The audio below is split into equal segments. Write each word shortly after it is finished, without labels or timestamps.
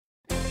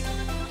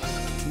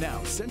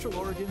Now, Central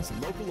Oregon's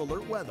local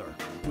alert weather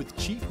with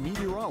Chief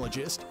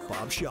Meteorologist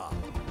Bob Shaw.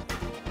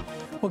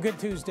 Well, good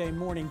Tuesday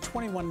morning,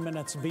 21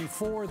 minutes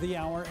before the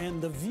hour,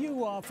 and the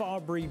view off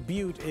Aubrey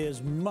Butte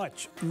is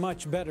much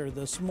better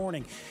this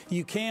morning.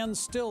 You can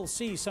still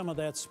see some of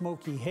that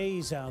smoky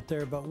haze out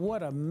there, but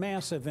what a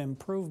massive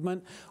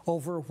improvement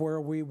over where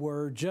we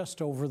were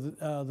just over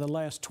the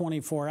last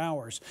 24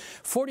 hours.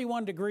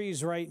 41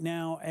 degrees right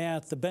now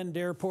at the Bend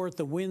Airport.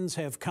 The winds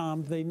have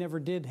calmed. They never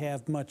did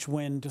have much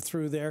wind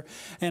through there.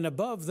 And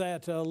above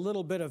that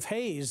little bit of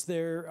haze,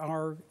 there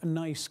are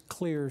nice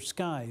clear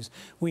skies.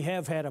 We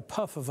have had a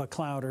puff of a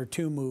cloud or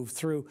two move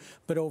through,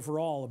 but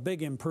overall a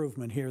big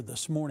improvement here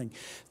this morning.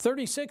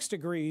 36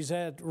 degrees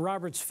at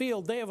Roberts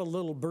Field. They have a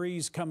little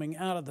breeze coming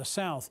out of the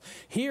south.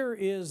 Here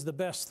is the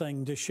best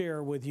thing to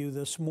share with you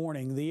this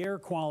morning. The air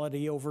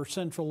quality over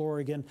Central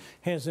Oregon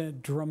has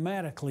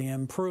dramatically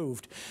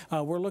improved.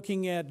 We're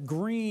looking at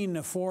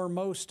green for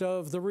most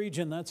of the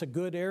region. That's a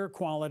good air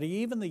quality.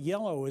 Even the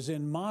yellow is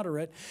in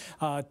moderate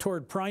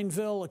toward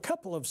Prineville, a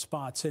couple of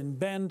spots in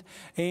Bend,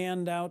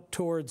 and out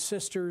toward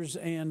Sisters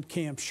and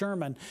Camp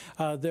Sherman.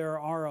 There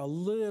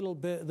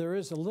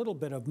is a little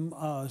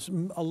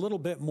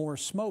bit more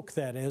smoke,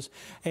 that is,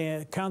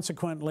 and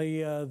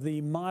consequently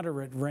the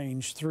moderate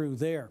range through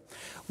there.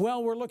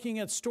 Well, we're looking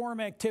at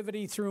storm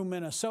activity through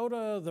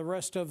Minnesota. The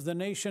rest of the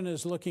nation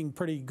is looking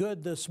pretty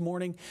good this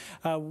morning.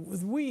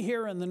 We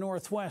here in the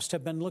Northwest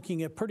have been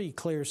looking at pretty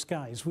clear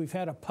skies. We've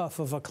had a puff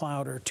of a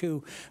cloud or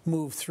two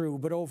move through,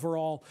 but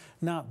overall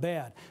not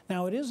bad.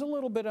 Now, it is a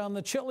little bit on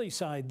the chilly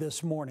side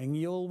this morning.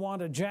 You'll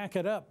want to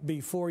jacket up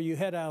before you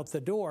head out the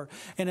door,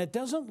 and it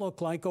doesn't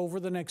look like over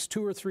the next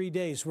 2 or 3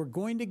 days we're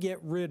going to get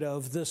rid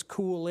of this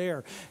cool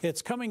air.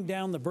 It's coming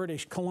down the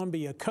British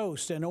Columbia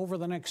coast, and over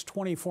the next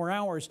 24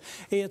 hours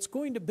it's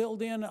going to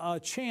build in a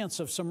chance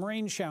of some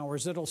rain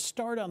showers that'll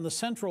start on the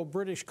central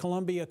British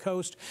Columbia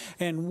coast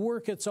and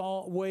work its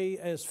way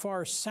as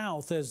far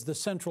south as the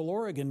Central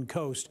Oregon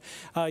coast.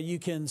 You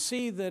can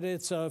see that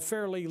it's a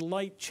fairly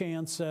light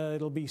chance.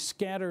 It'll be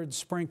scattered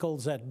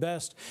sprinkles at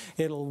best.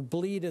 It'll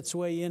bleed its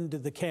way into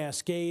the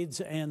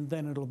Cascades, and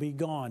then it'll be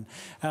gone.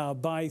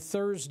 By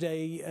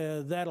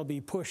Thursday, that'll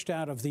be pushed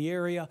out of the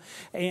area,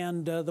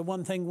 and the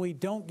one thing we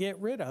don't get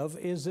rid of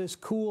is this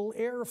cool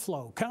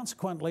airflow.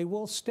 Consequently,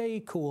 we'll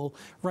stay cool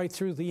right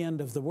through the end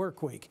of the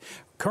work week.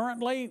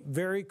 Currently,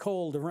 very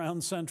cold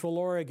around Central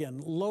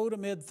Oregon. Low to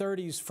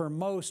mid-30s for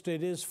most.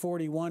 It is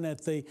 41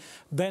 at the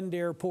Bend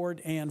Airport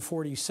and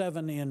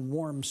 47 in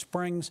Warm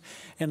Springs.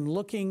 And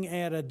looking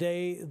at a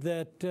day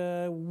that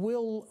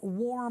will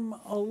warm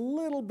a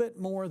little bit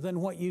more than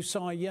what you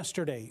saw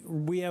yesterday.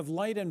 We have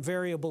light and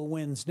variable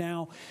winds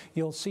now.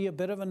 You'll see a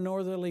bit of a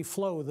northerly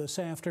flow this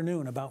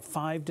afternoon, about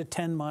 5 to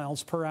 10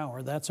 miles per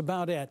hour. That's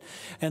about it.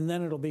 And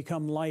then it'll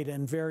become light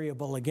and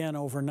variable again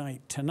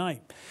overnight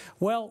tonight.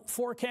 Well,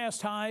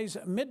 forecast highs,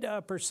 mid to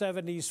upper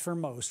 70s for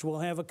most. We'll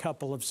have a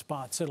couple of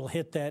spots that'll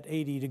hit that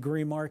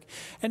 80-degree mark,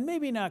 and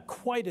maybe not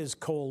quite as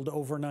cold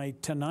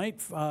overnight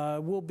tonight.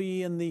 We'll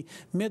be in the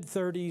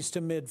mid-30s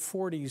to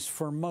mid-40s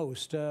for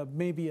most,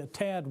 maybe a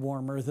tad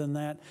warmer than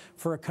that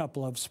for a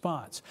couple of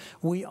spots.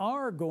 We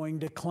are going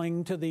to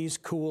cling to these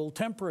cool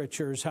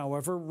temperatures,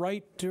 however,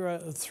 right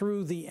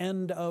through the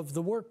end of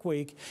the work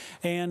week,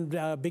 and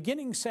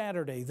beginning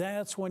Saturday,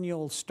 that's when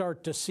you'll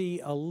start to see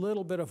a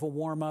little bit of a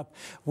warm-up.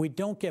 We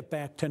don't get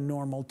back to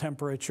normal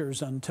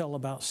temperatures until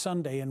about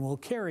Sunday, and we'll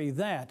carry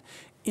that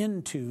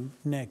into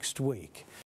next week.